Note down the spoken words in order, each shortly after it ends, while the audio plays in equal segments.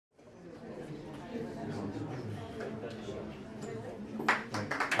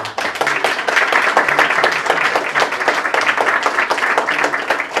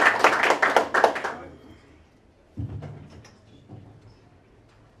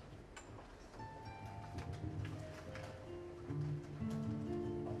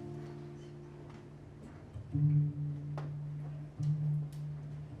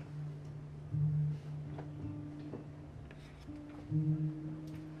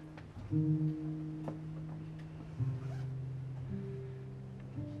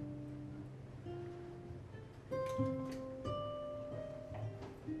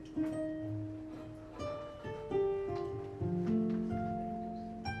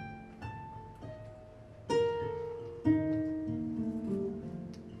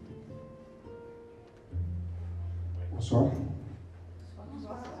Bonsoir.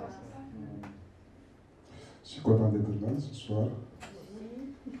 Je suis content d'être là ce soir.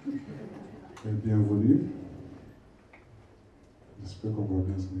 Et bienvenue. J'espère qu'on va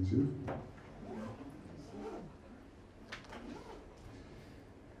bien se mesure.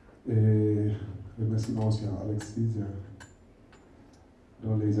 Et remerciement aussi à Alexis.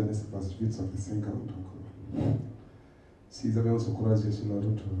 Dans les années se passent vite, ça fait 5 ans. Donc, s'ils avaient se croisé sur la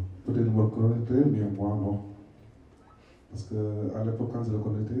route, peut-être me le connaîtraient, mais moi non. Parce qu'à l'époque, quand je le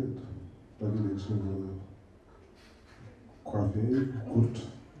connaissais, j'avais des cheveux coiffés, courtes.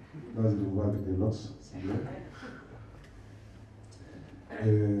 Là, je le vois avec des locks, c'est bien.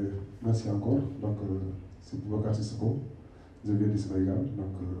 Et merci encore. Donc, c'est Boubacar Cissokho. Je viens du Sénégal,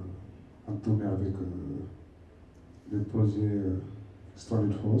 donc en tournée avec le projet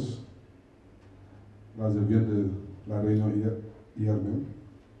Stranded House. Là, je viens de la réunion hier même.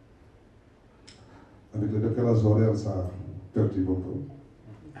 Avec le décalage horaire, ça perturbe un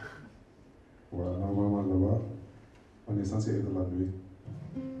peu. Voilà, normalement là-bas, on est censé être la nuit.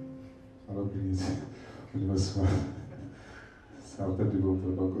 Alors qu'on est le soir. Ça perturbe un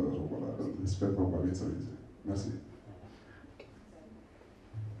peu, donc voilà, j'espère qu'on va bien s'amuser. Merci.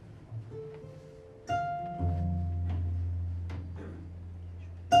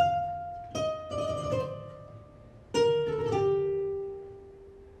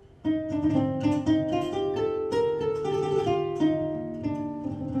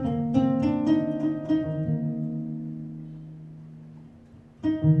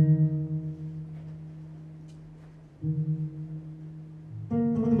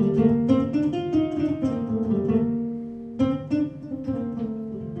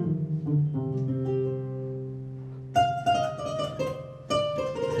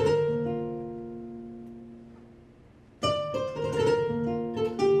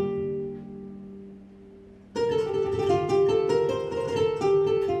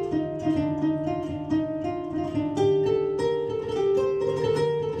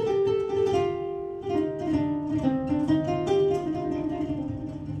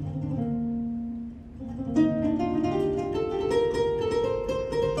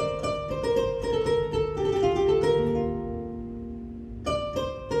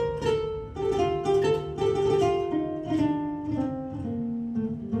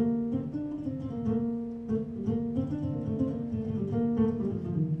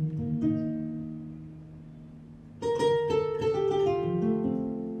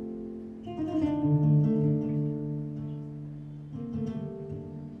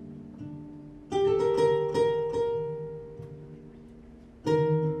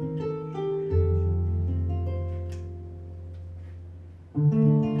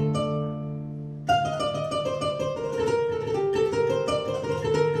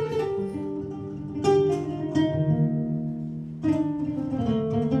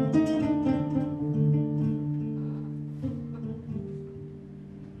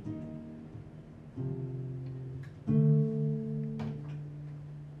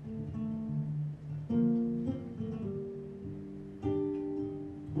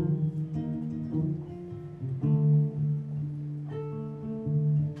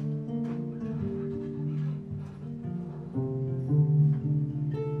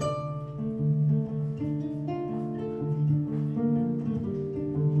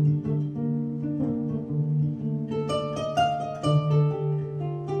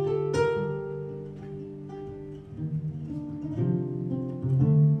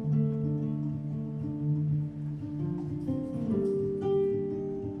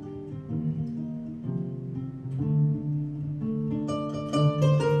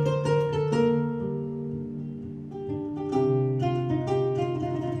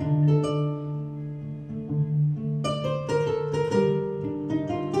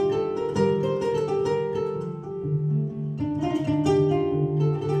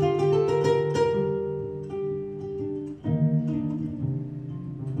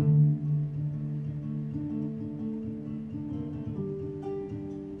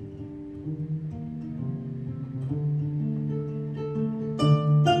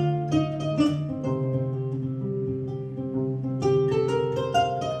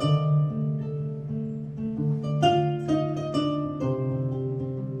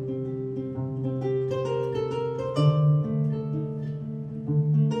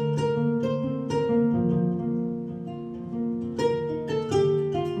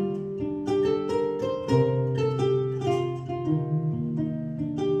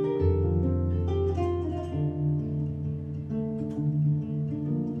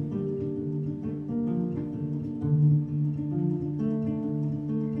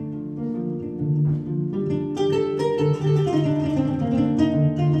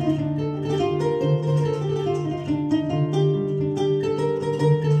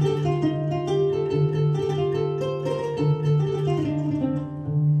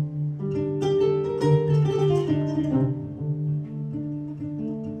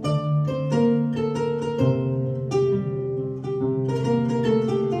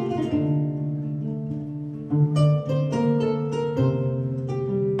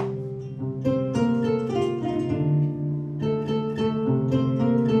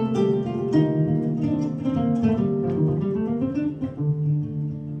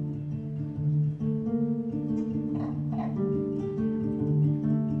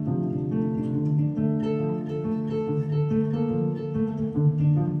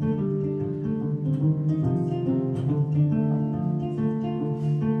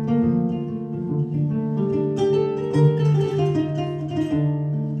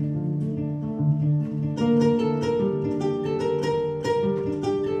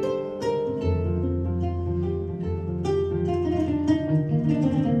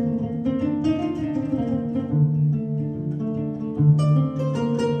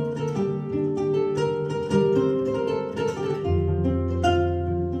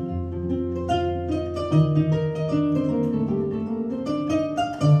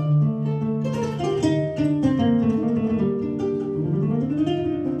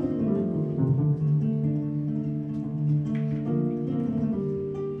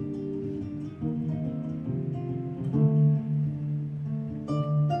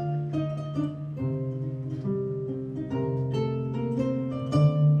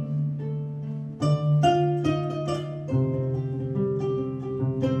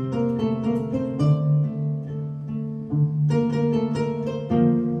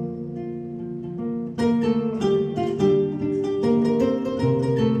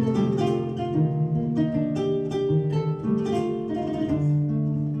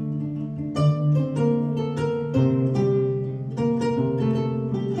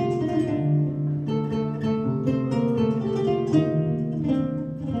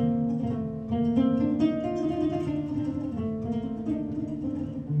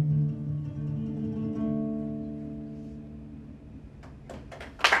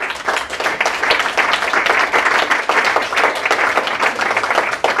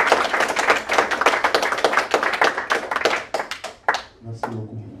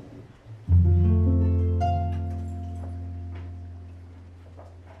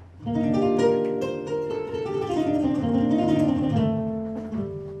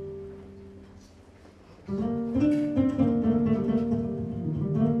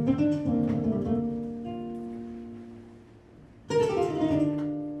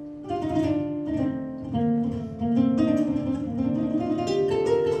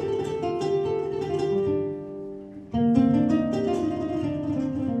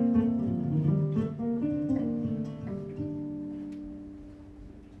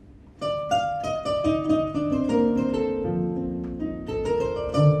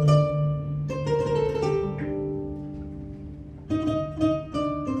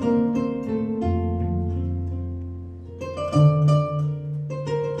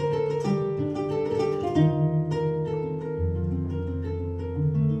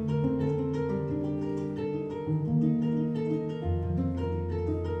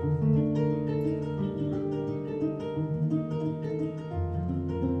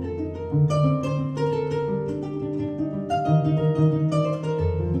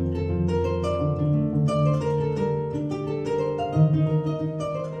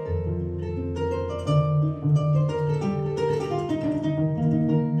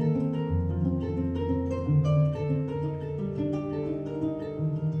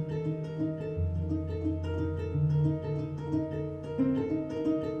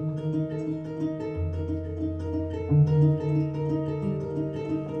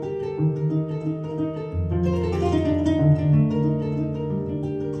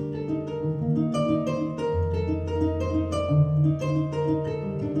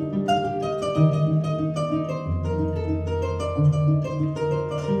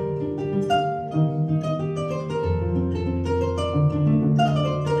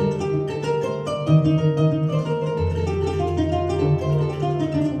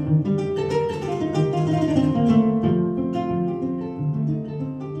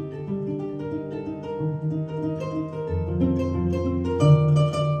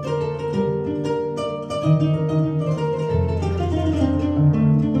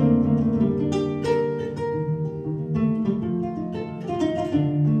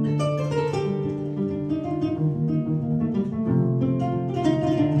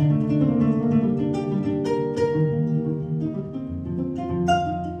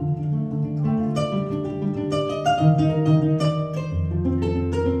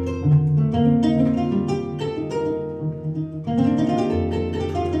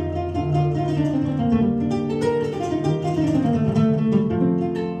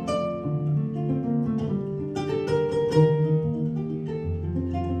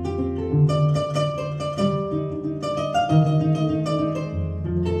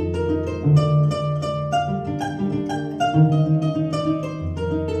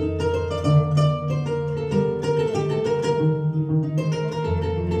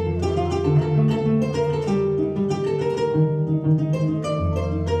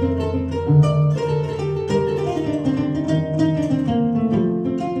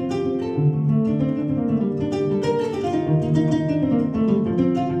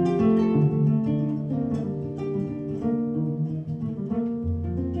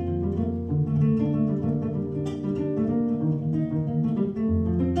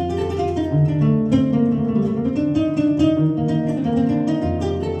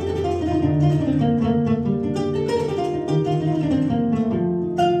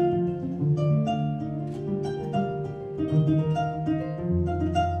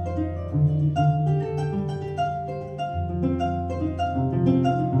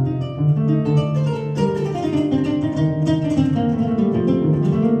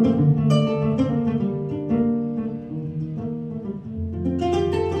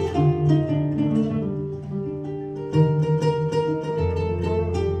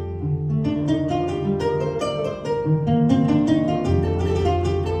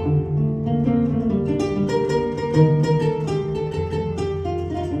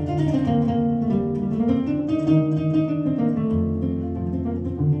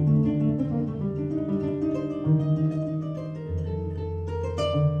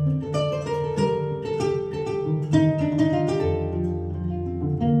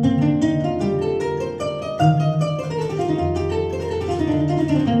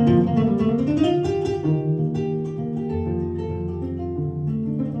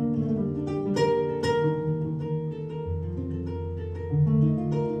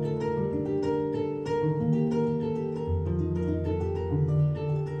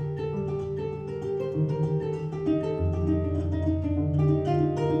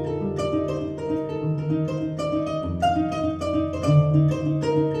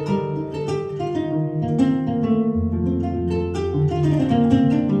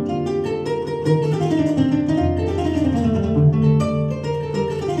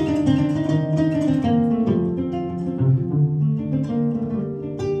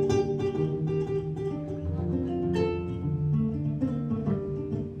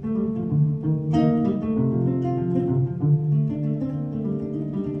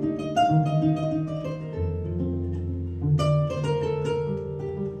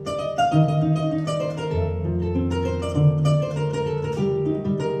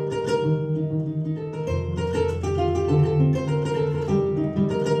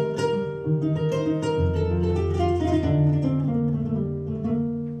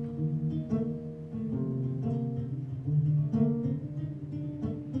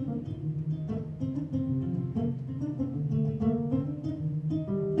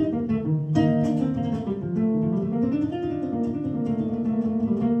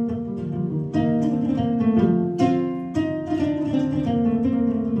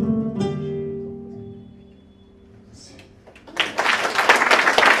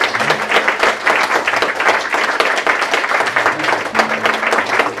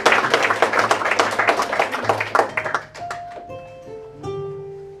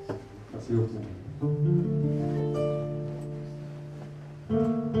 Merci beaucoup.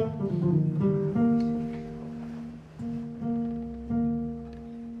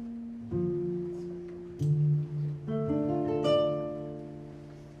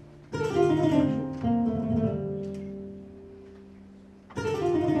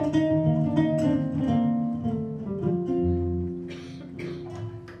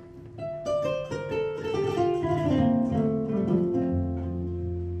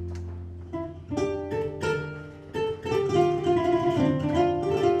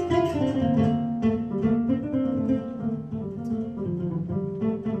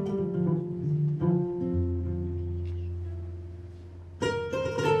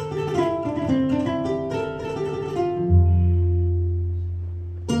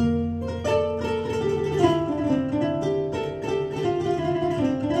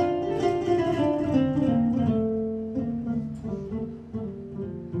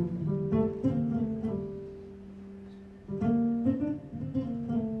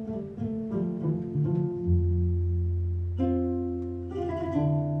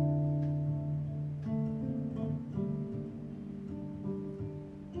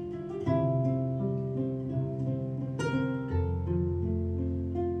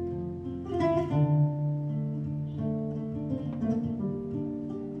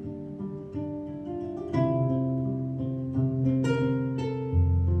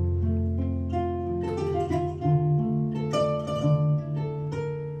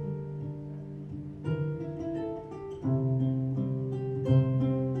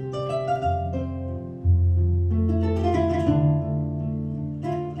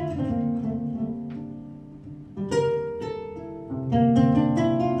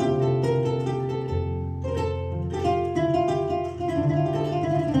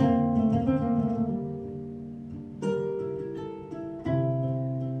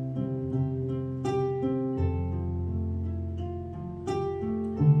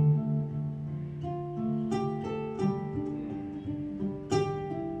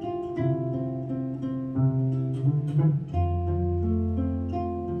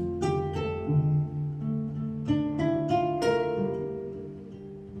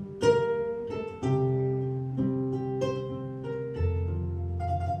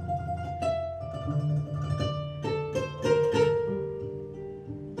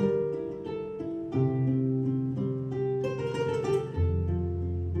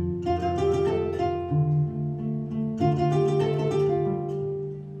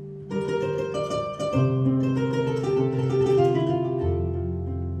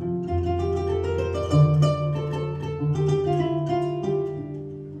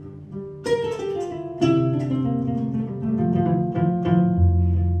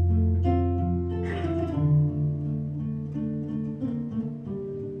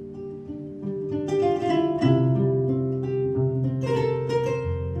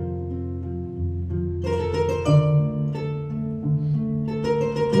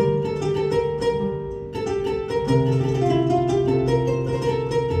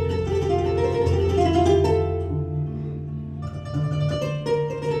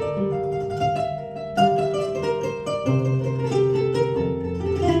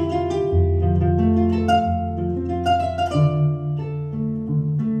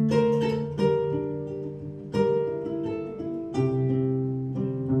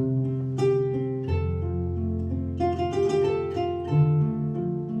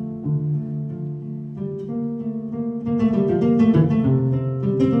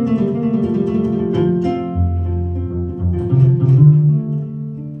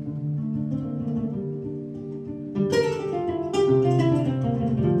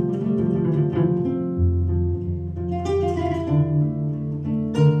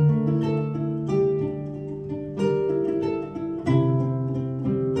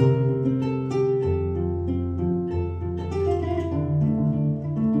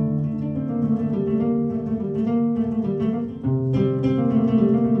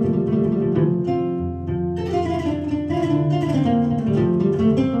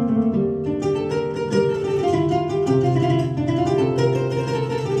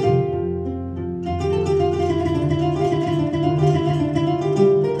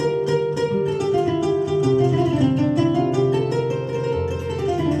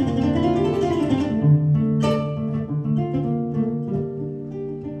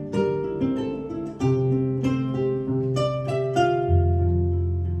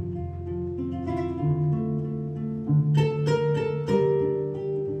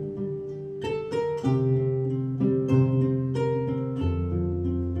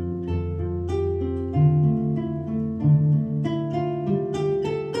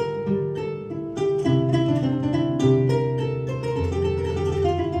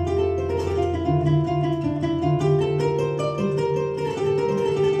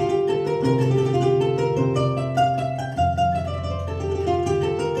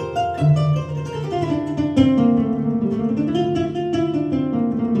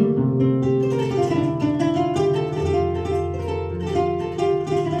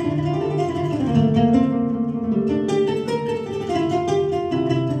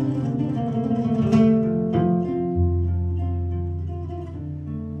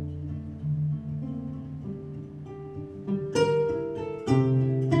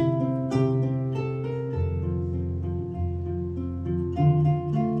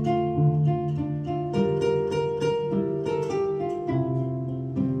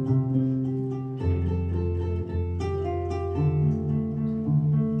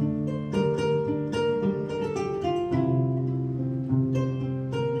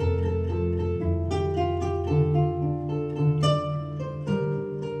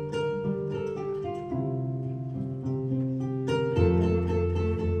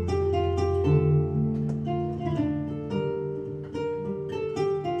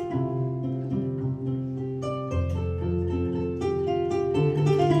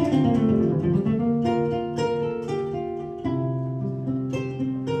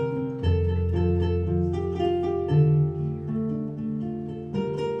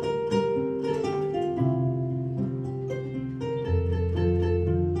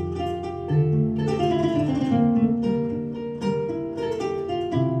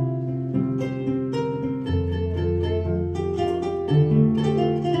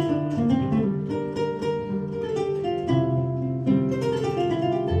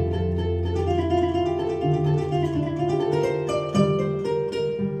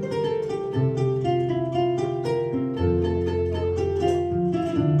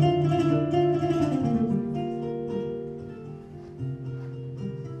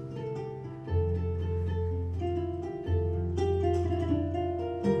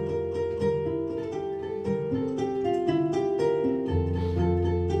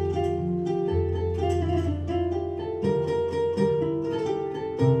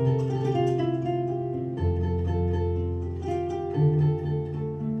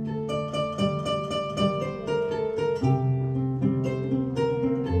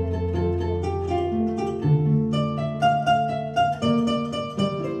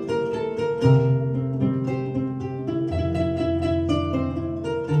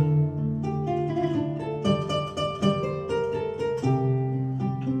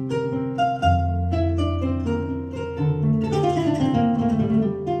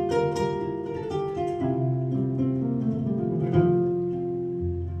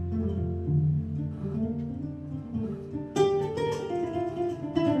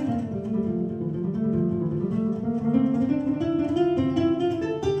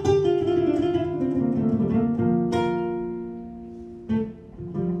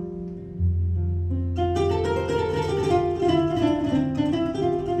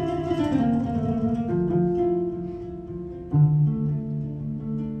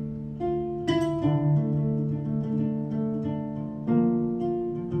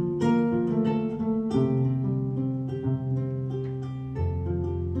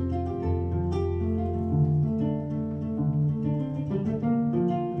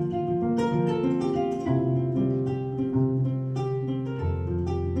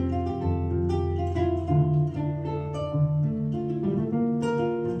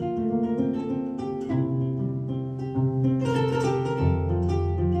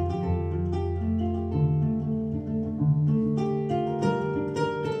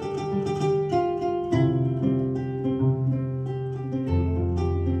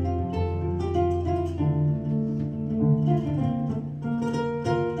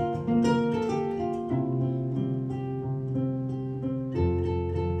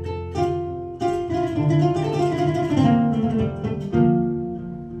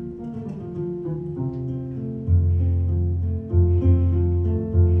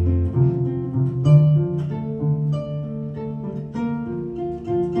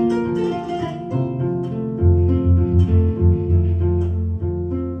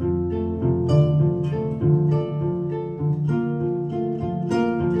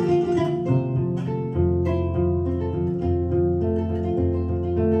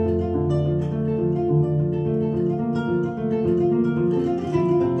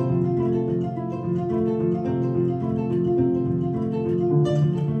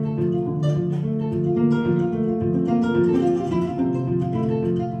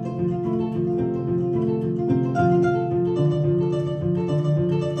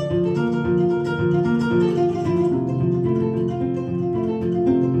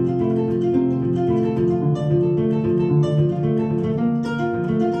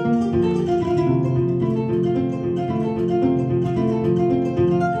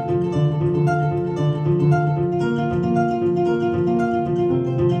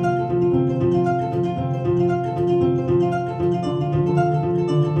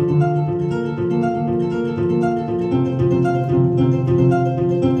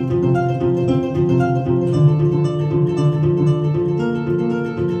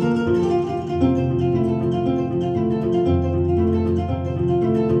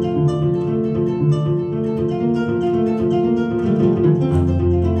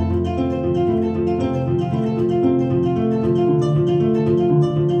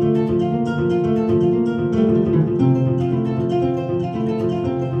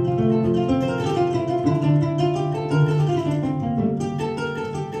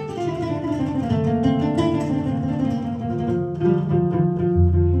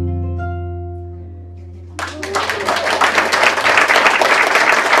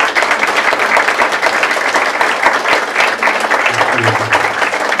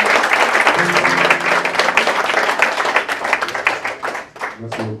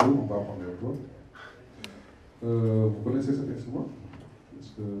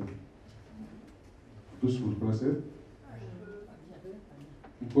 Est-ce que tous vous le connaissez?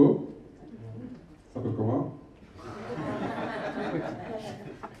 Un peu? Ça s'appelle comment?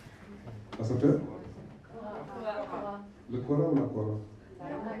 Ça s'appelle? Le kora ou la kora?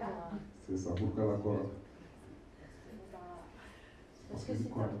 C'est ça, pourquoi la kora? Parce que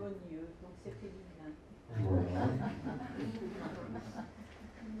c'est harmonieux, donc c'est féminin. Voilà.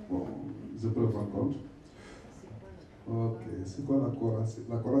 Bon, je peux le prendre compte. Ok, c'est quoi la kora?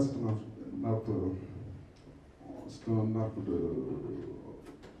 La kora, c'est un arbre. C'est un arbre de.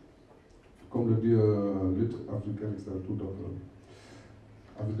 Comme le dit lutte africaine, etc. Tout donc,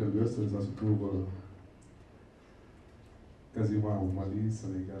 Afrique de l'Ouest, ça se trouve quasiment au Mali,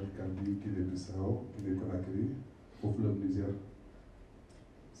 Sénégal, qu'il, Guinée-Bissau, Guinée-Conakry, au fleuve Niger.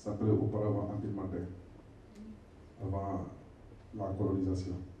 Ça s'appelait auparavant Empire Mandé, avant la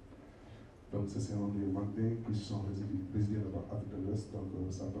colonisation. Donc, c'est un des Mandés qui sont résidés là-bas, Afrique de l'Ouest, donc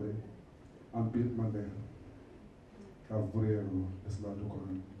ça s'appelait Empire Mandé. Vous voyez de cela, donc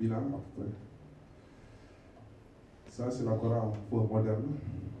un bilan à peu près. Ça, c'est la kora un peu moderne.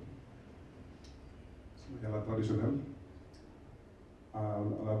 Il y a la traditionnelle. À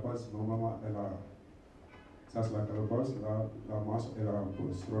la base, normalement, elle a. Ça, c'est la calebasse. La masse, elle a un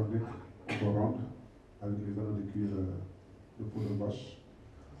peu cylindrique, un peu ronde, avec les anneaux de cuir de peau de vache.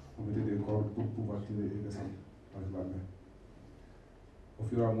 On mettait des cordes pour pouvoir tirer et descendre avec la main. Au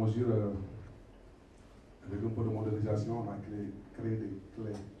fur et à mesure, avec un peu de modernisation, on a créé des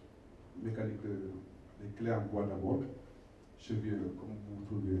clés mécaniques, des clés en bois d'abord, chevilles, comme vous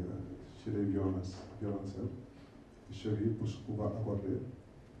trouvez chez les violoncelles, des chevilles pour pouvoir accorder.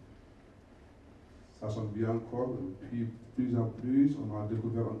 Ça sonne bien encore, puis plus en plus, on a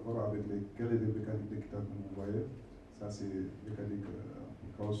découvert encore avec les clés de mécanique de guitare, comme vous voyez. Ça, c'est mécanique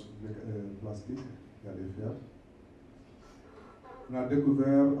plastique, il y a des fers. On a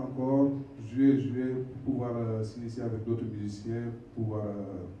découvert encore jouer pour pouvoir s'initier avec d'autres musiciens, pour pouvoir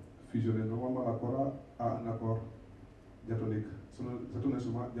fusionner. Normalement, la kora a un accord diatonique. C'est un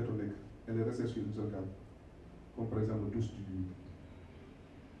instrument diatonique. Elle est restée sur une seule gamme. Comme par exemple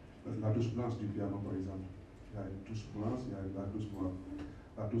la touche blanche du piano, par exemple. Il y a une touche blanche, il y a la touche noire.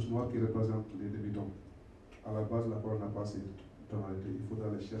 La touche noire qui représente les demi-tons. À la base, la kora n'a pas ces tonalités. Il faudra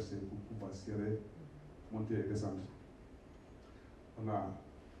les chercher pour pouvoir serrer, monter et descendre. On a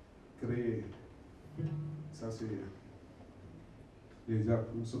créé, ça c'est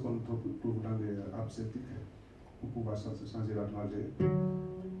ce qu'on trouve dans les arbres celtiques pour pouvoir changer la tonalité,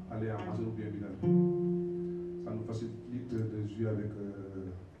 aller en majeur ou bien mineur. Ça nous facilite de jouer avec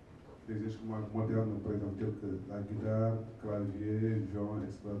des instruments modernes, par exemple, tels que la guitare, clavier, violon,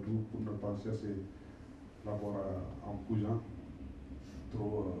 etc. Pour ne pas chercher d'abord en bougeant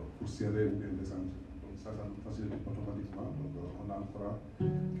trop pour serrer ou bien descendre. Ça nous facilite automatiquement. Donc, on a un kora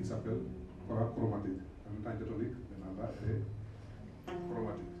qui s'appelle kora chromatique. En même temps diatonique, maintenant là, elle est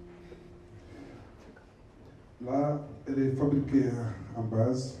chromatique. Là, elle est fabriquée en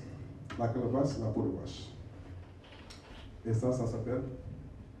base, la calebasse, la peau de vache. Et ça s'appelle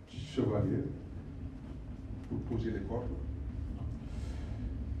chevalier, pour poser les cordes.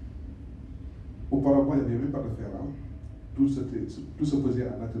 Auparavant, il n'y avait même pas de fer. Hein. Tout se faisait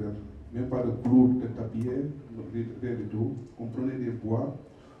en naturel. Même pas de clous, de tapis, rien du tout. On prenait des bois,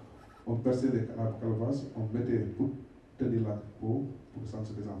 on perçait la calebasse, on mettait pour tenir la peau pour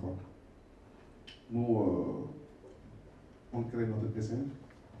sentir des enfants. Nous, on crée notre dessin.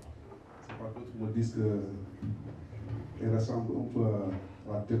 C'est pas d'autres me disent qu'elle ressemble un peu à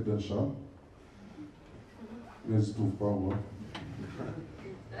la tête d'un chat. Mais je ne trouve pas, moi.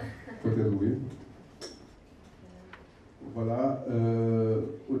 Peut-être oui. Voilà,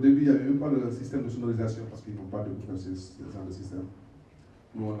 au début, il n'y avait même pas de système de sonorisation parce qu'ils n'ont pas découvert ce genre de système.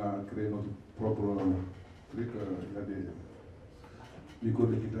 Nous, on a créé notre propre truc. Il y a des micros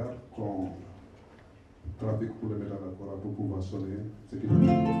de guitare qu'on trafique pour le mettre à la kora pour pouvoir sonner, ce qui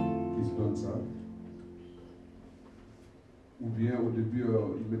se donne ça. Ou bien, au début,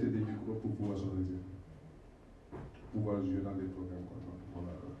 ils mettaient des micros pour pouvoir sonoriser, pour pouvoir jouer dans les programmes.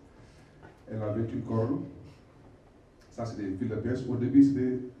 Voilà. Elle avait une corde. Ça, c'est des fils de pêche. Au début,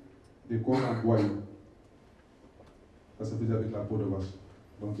 c'était des cordes en bois. Ça se faisait avec la peau de vache.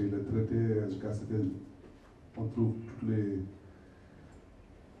 Donc, il est traité jusqu'à ce qu'on trouve toutes les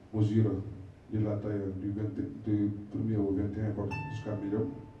mesures de la taille du 1er au 21 jusqu'à million.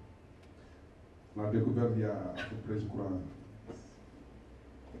 On a découvert il y a à peu près, je crois,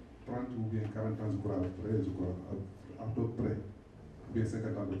 30 ou bien 40 ans, je crois, à peu près, ou bien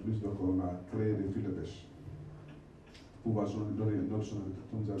 50 ans de plus. Donc, on a créé des fils de pêche. Pour pouvoir donner une autre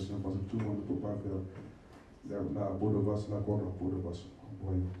sonorisation parce que tout le monde ne peut pas faire la peau de vache, la corde en peau de vache.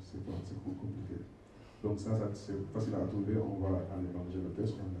 boyau, c'est compliqué. Donc ça c'est facile à trouver, on va aller manger le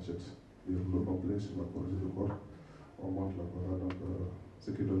test, on achète les rouleaux complets sur la projet de corps, on monte la kora, donc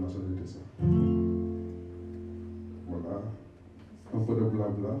ce qui donne la nationalité ça. Voilà, un peu de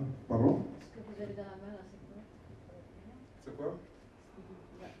blabla. Pardon? Ce que vous avez dans la main là, c'est quoi? C'est quoi?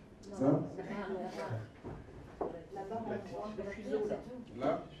 Ça? Là-bas, le fuseau là.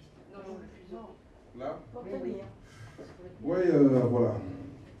 Là? Non, le fuseau. Là? Oui. Oui, voilà.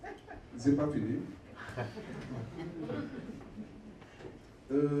 C'est pas fini.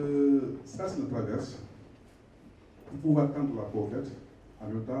 Ça, c'est le traverse. Pour pouvoir tendre la peau, en fait, en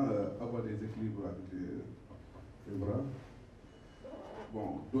même temps, avoir des équilibres avec les bras. Bon,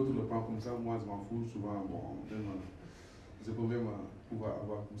 d'autres le prennent comme ça, moi je m'en fous, souvent, bon, même, je peux même pouvoir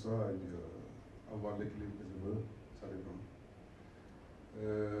avoir comme ça et avoir l'équilibre que je veux, ça dépend.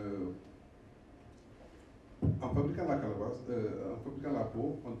 En fabriquant la calebasse, en fabriquant la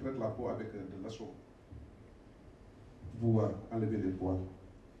peau, on traite la peau avec de l'asso pour pouvoir enlever les poils.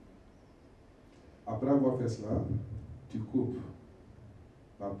 Après avoir fait cela, tu coupes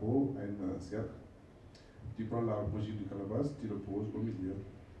la peau à une cercle, tu prends la bougie du calebasse, tu le poses au milieu,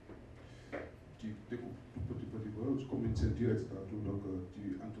 tu découpes tout petit peu, comme une ceinture, etc. Donc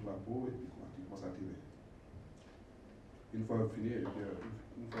tu entoures la peau et puis tu commences à tirer. Une fois fini,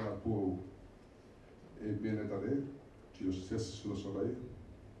 une fois la peau est bien étalée, tu le cesses sur le soleil.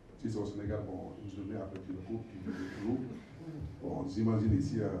 Si c'est au Sénégal, bon, une journée après tu le coupes, tu le clous. Bon, j'imagine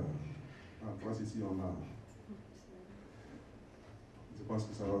ici, en France, ici on a. Je pense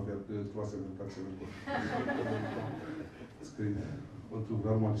que ça va faire 2, 3 semaines, 4 semaines. Quoi. Parce qu'on trouve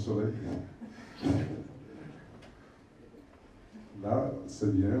rarement du soleil. Là,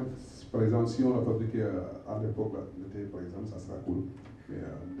 c'est bien. Par exemple, si on l'a fabriqué à l'époque, l'été, par exemple, ça sera cool. Mais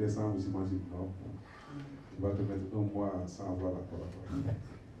en décembre, j'imagine, non. Tu vas te mettre un mois sans avoir la kora.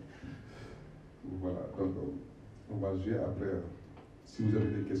 Voilà, donc on va jouer après. Si vous avez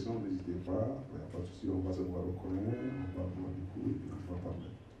des questions, n'hésitez pas. Il n'y a pas de souci, on va se voir au coin, on va boire du coup et puis on va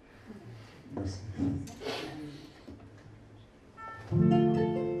parler. Merci.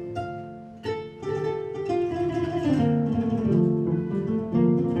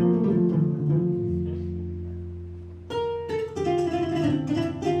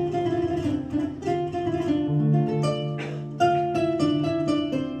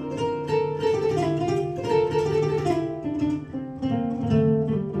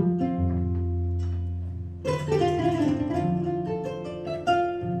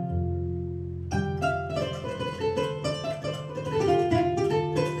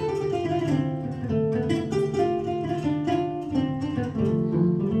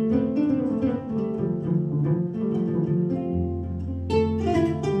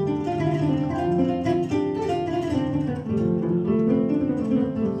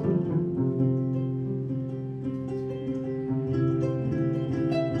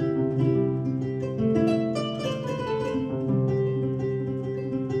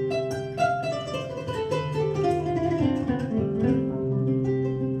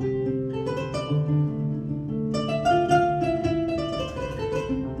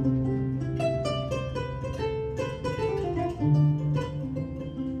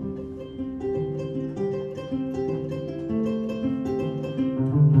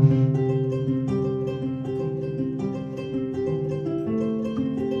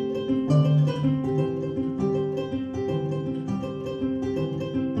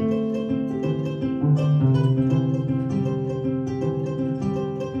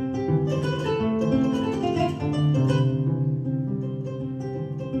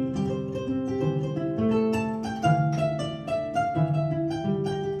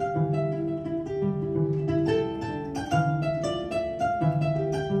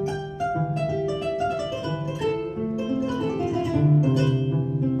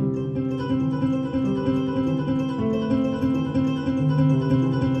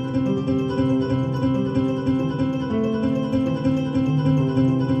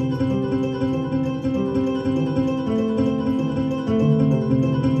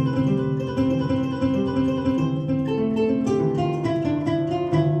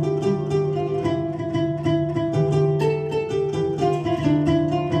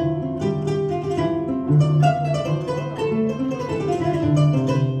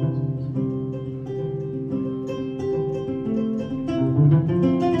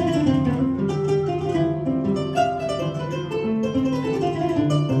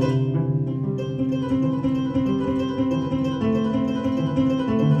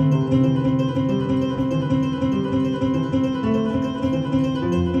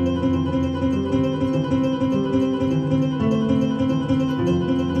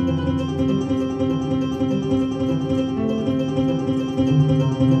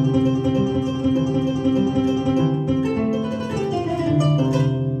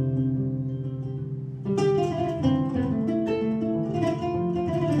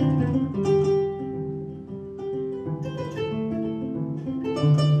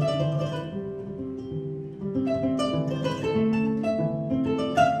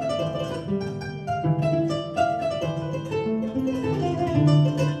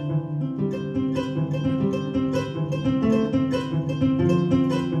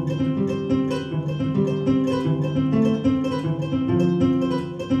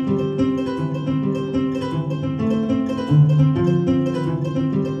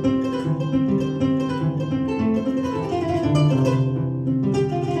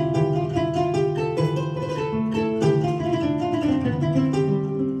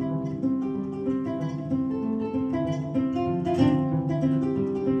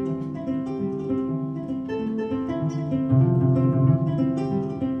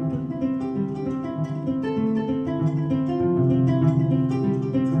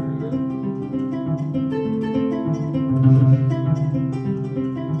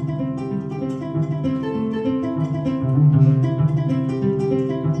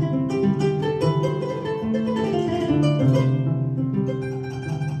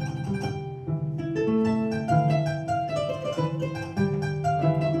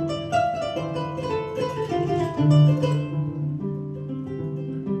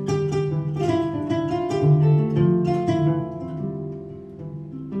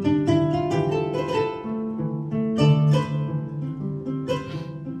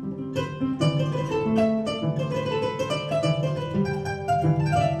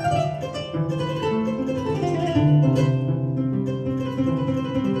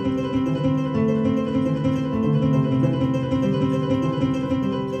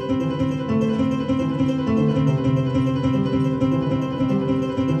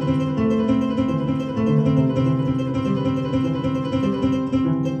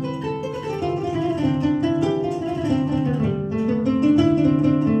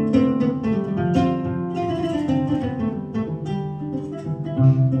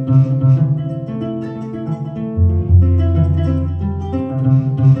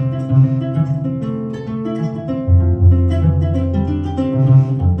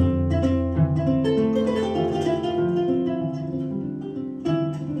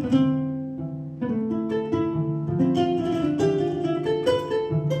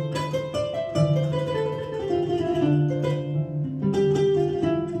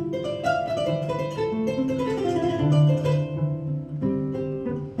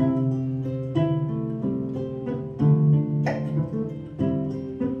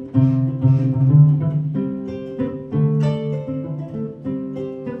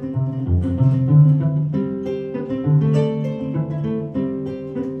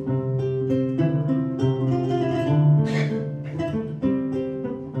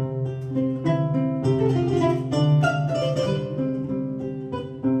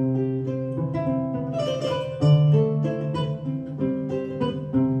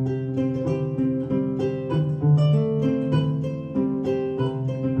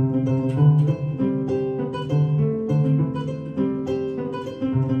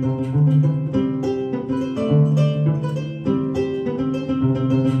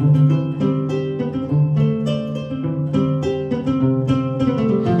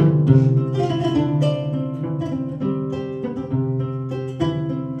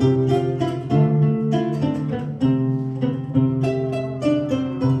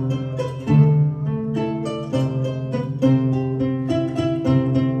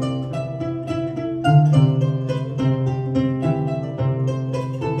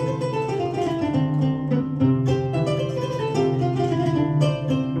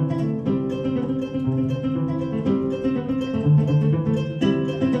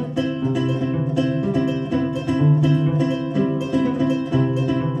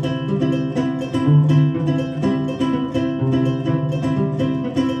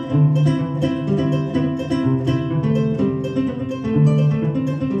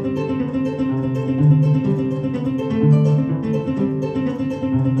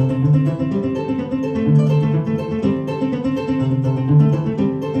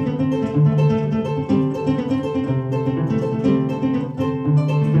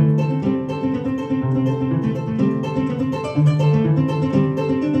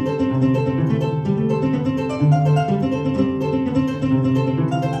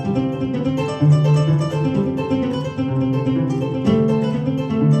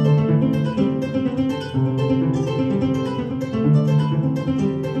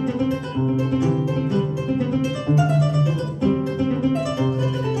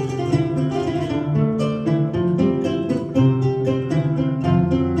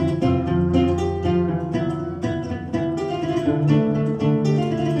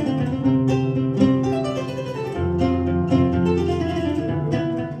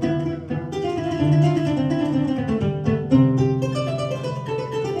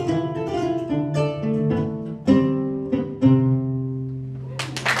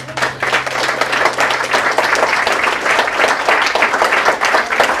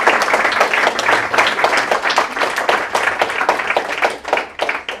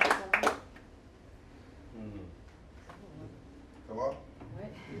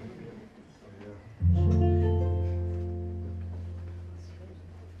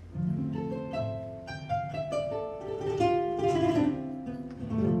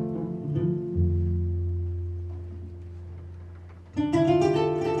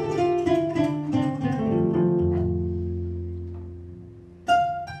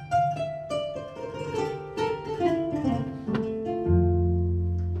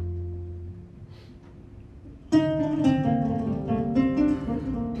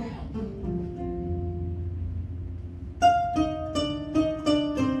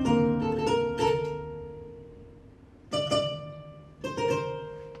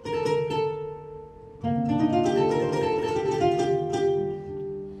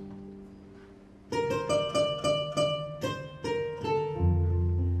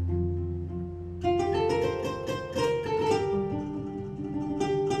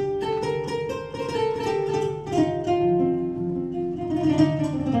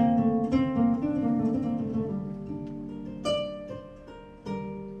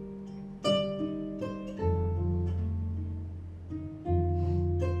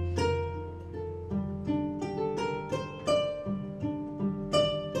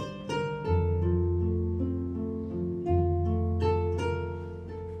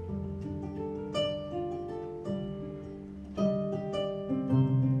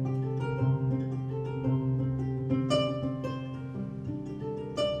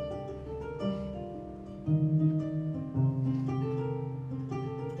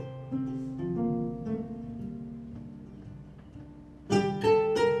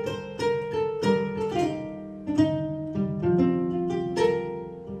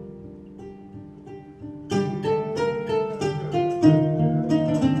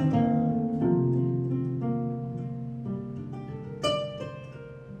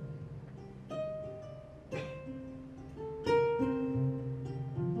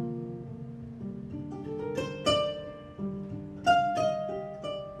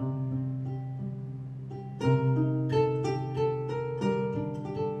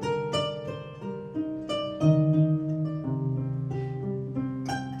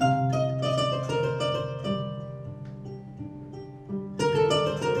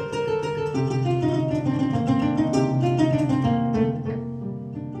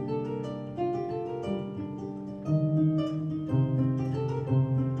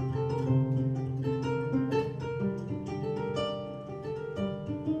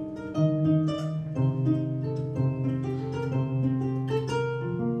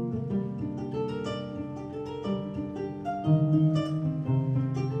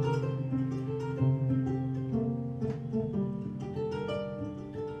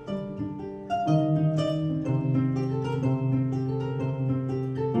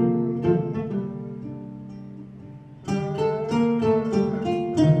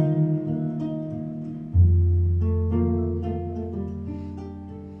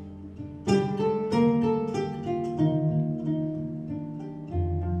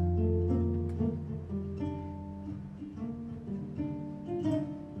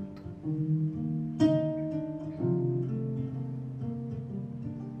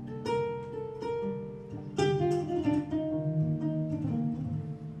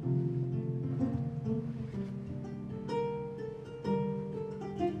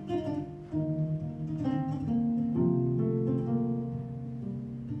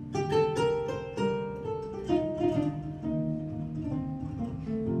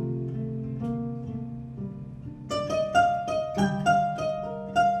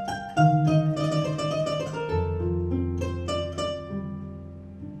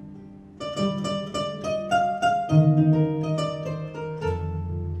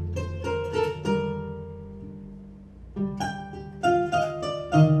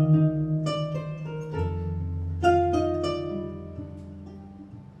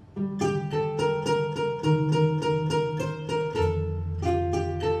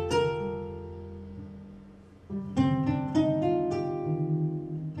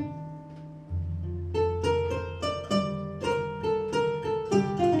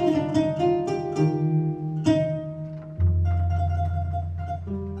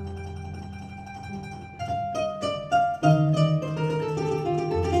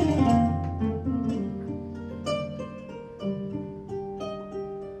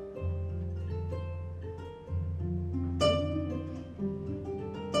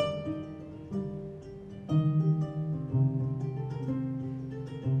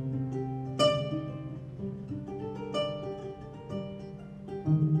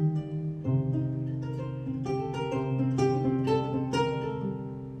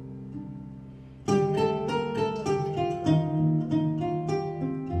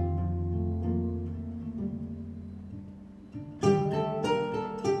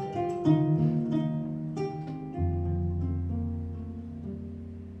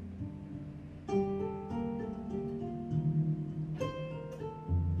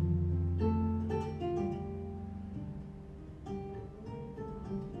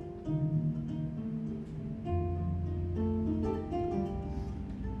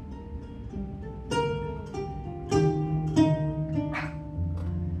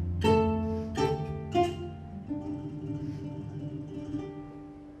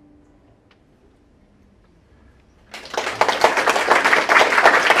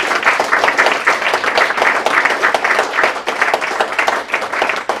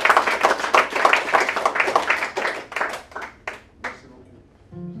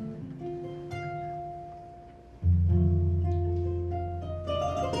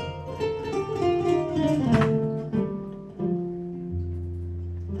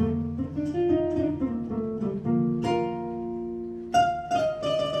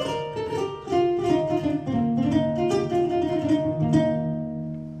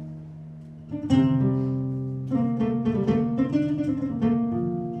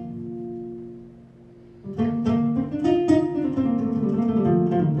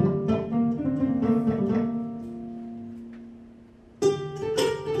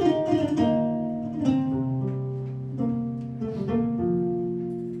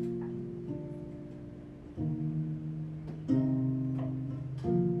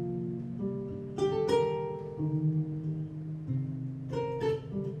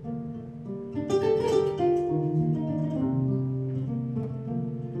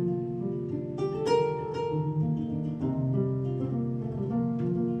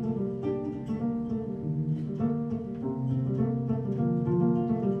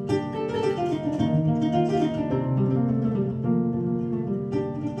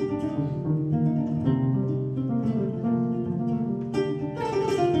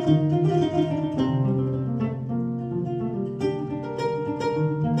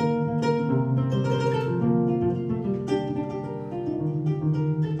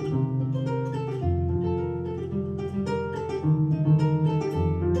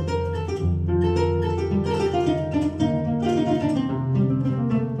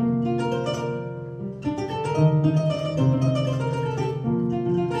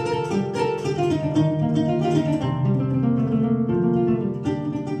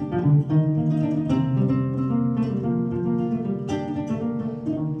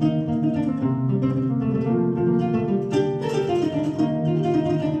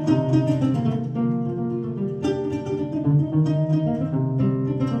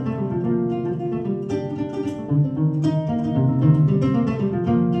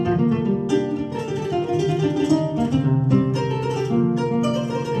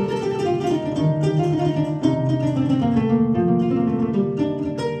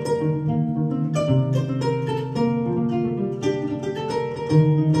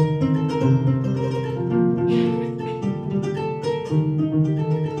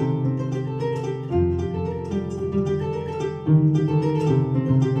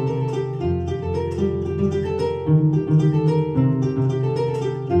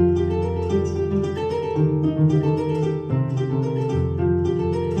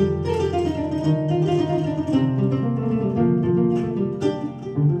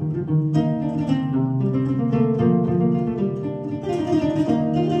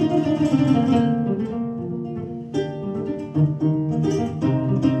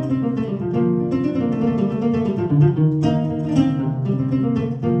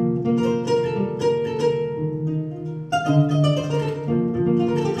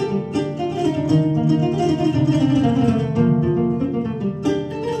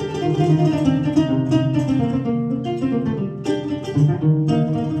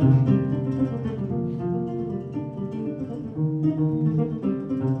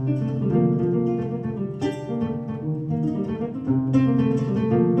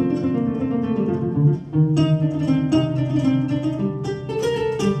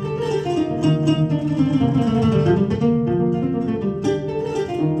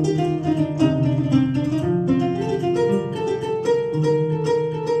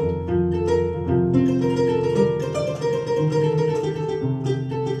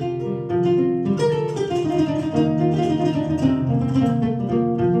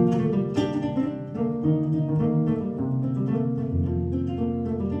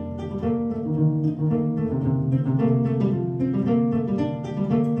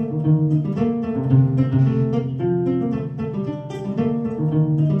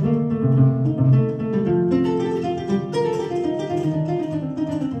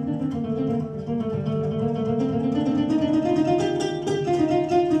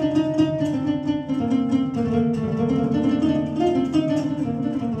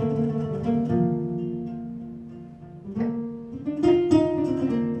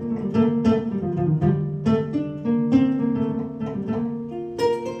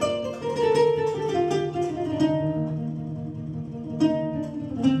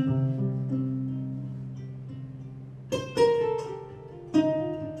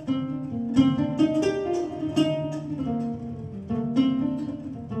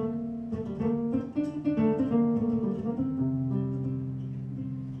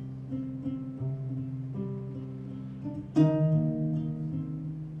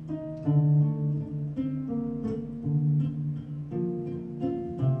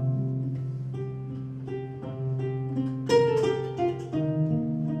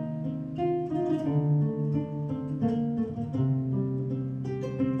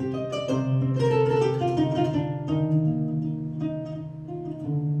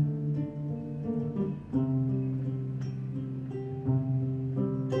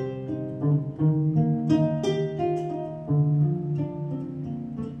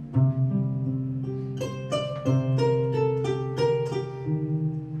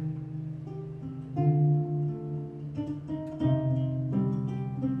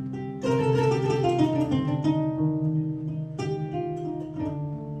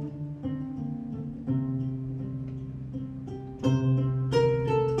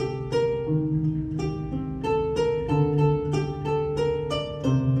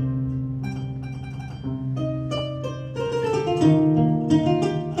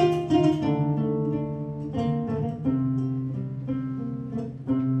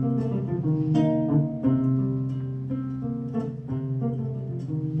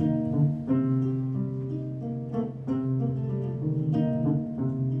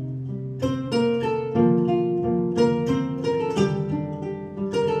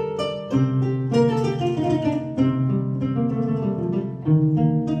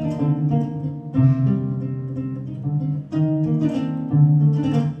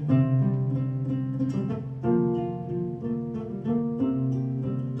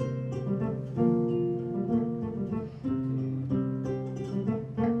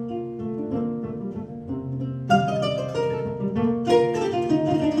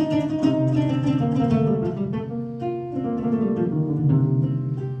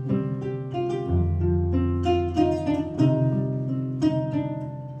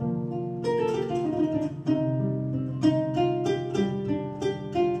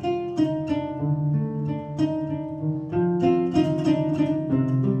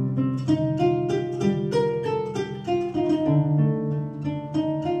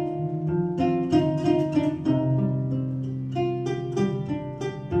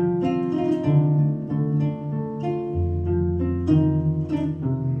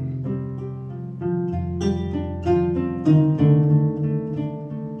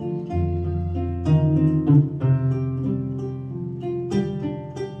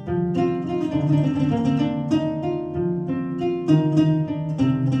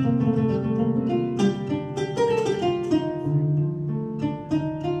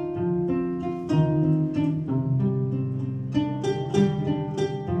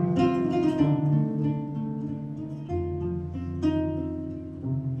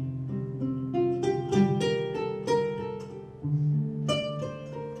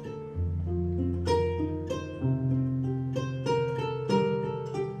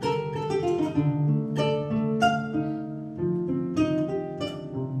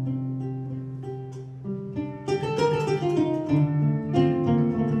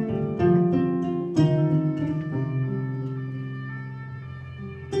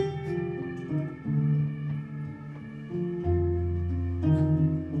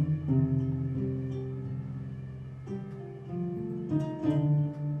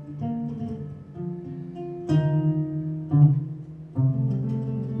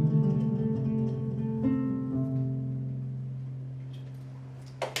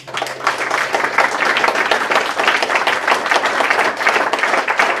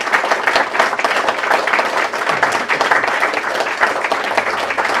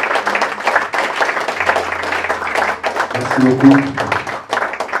 beaucoup.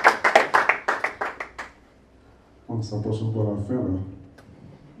 On s'approche un peu à la fin là.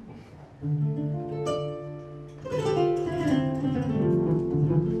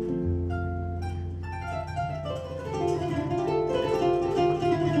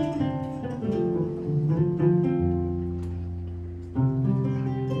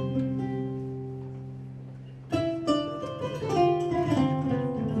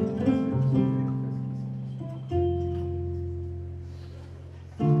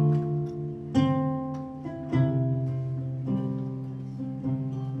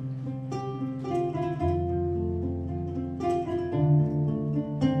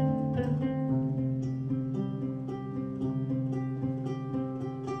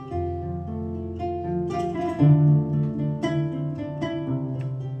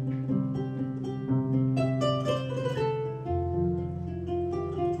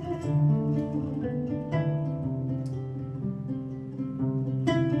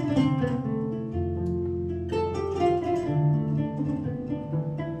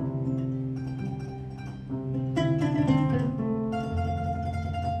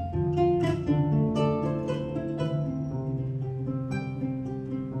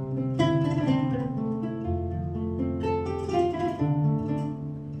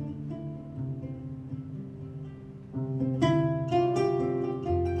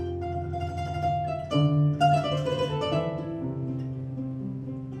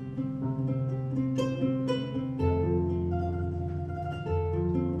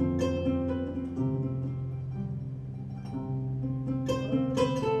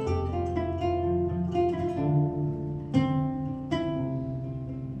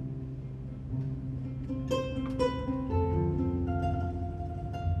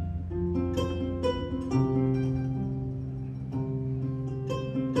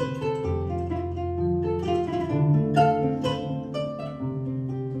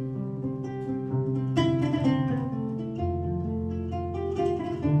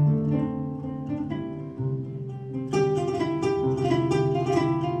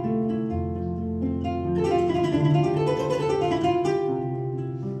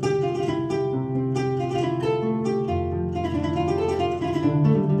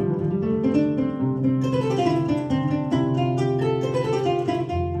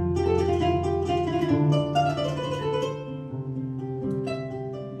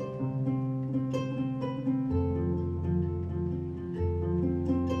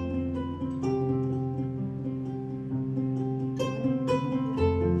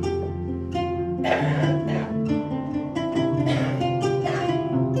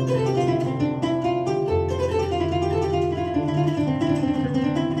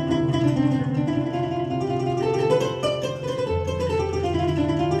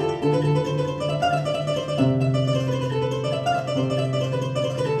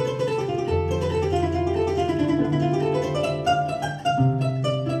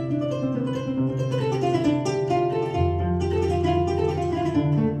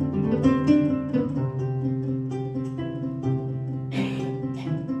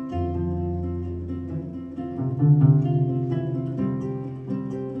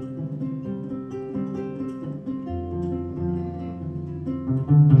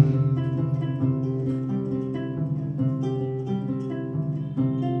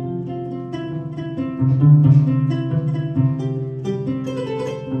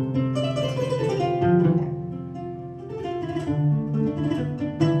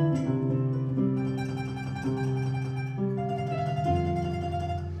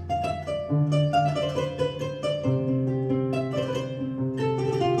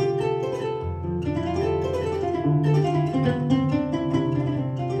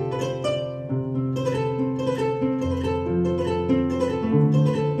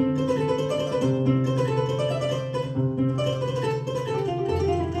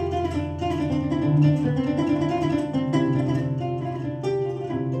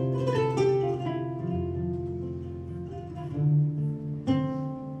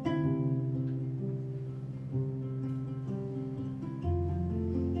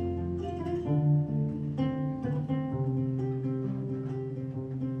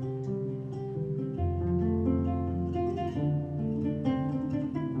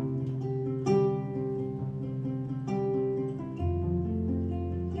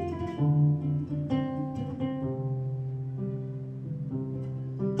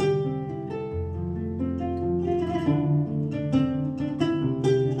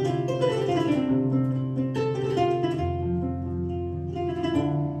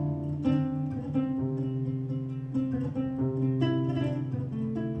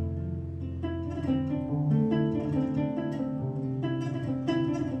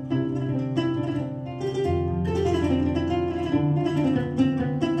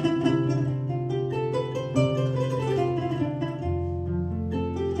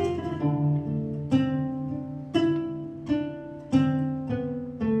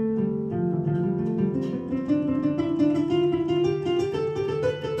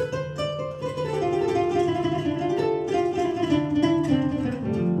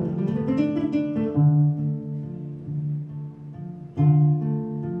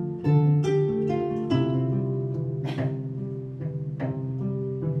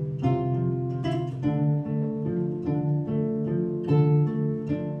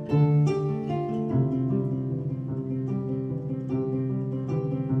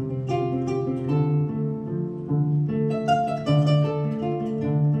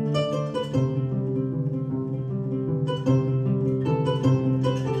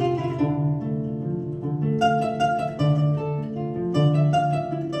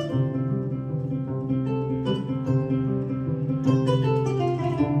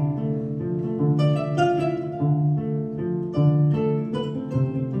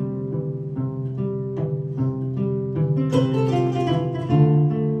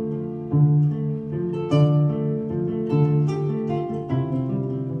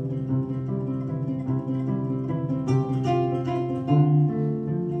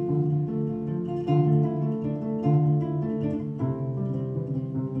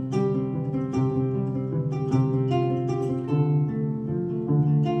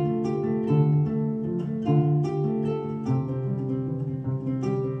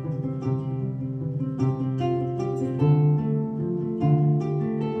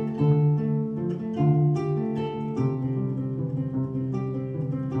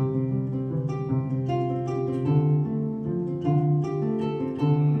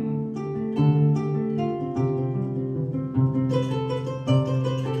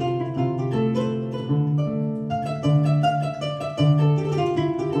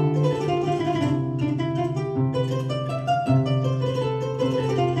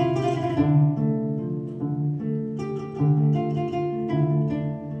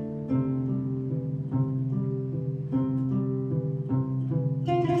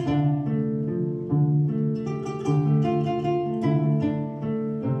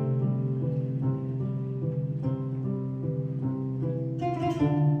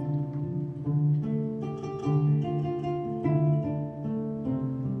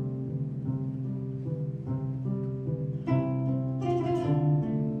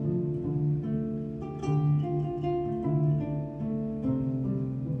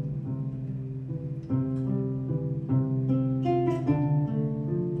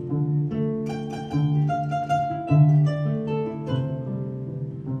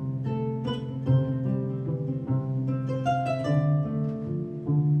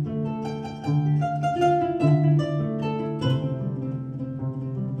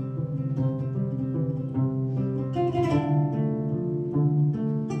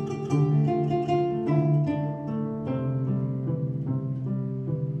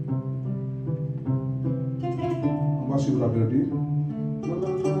 va suivre la mélodie.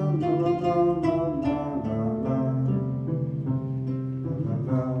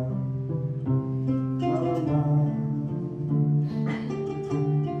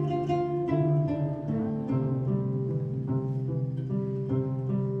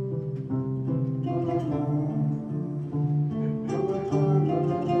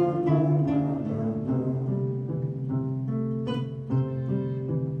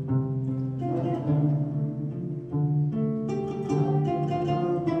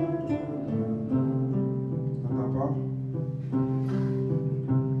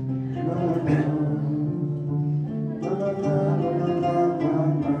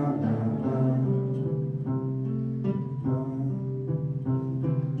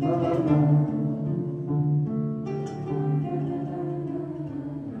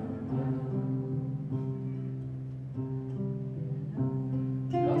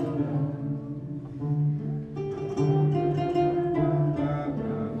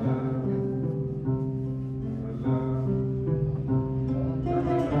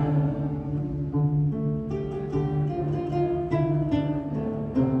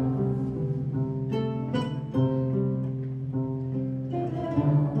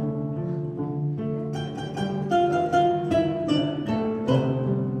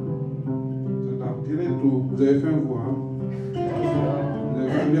 Vous avez faim, vous, hein?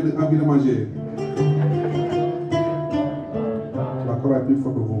 Vous avez envie de manger. La kora est plus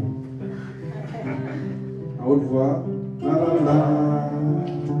fort que vous. À haute voix. La la la.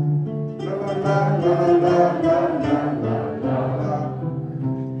 La la la la la la la la.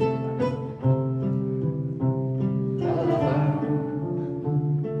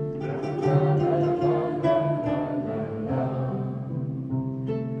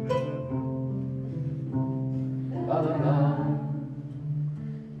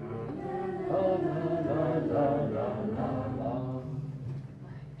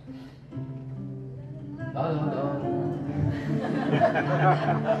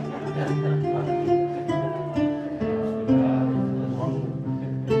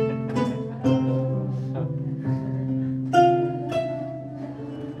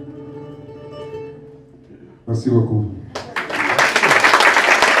 Merci beaucoup.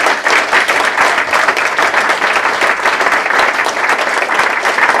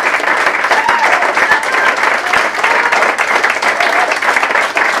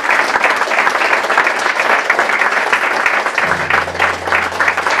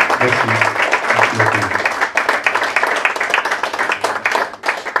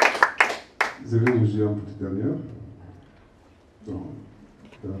 Je vais vous dire une petite dernière. Donc,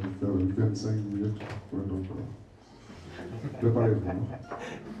 je vais faire 25 minutes. Ouais, donc, préparez-vous.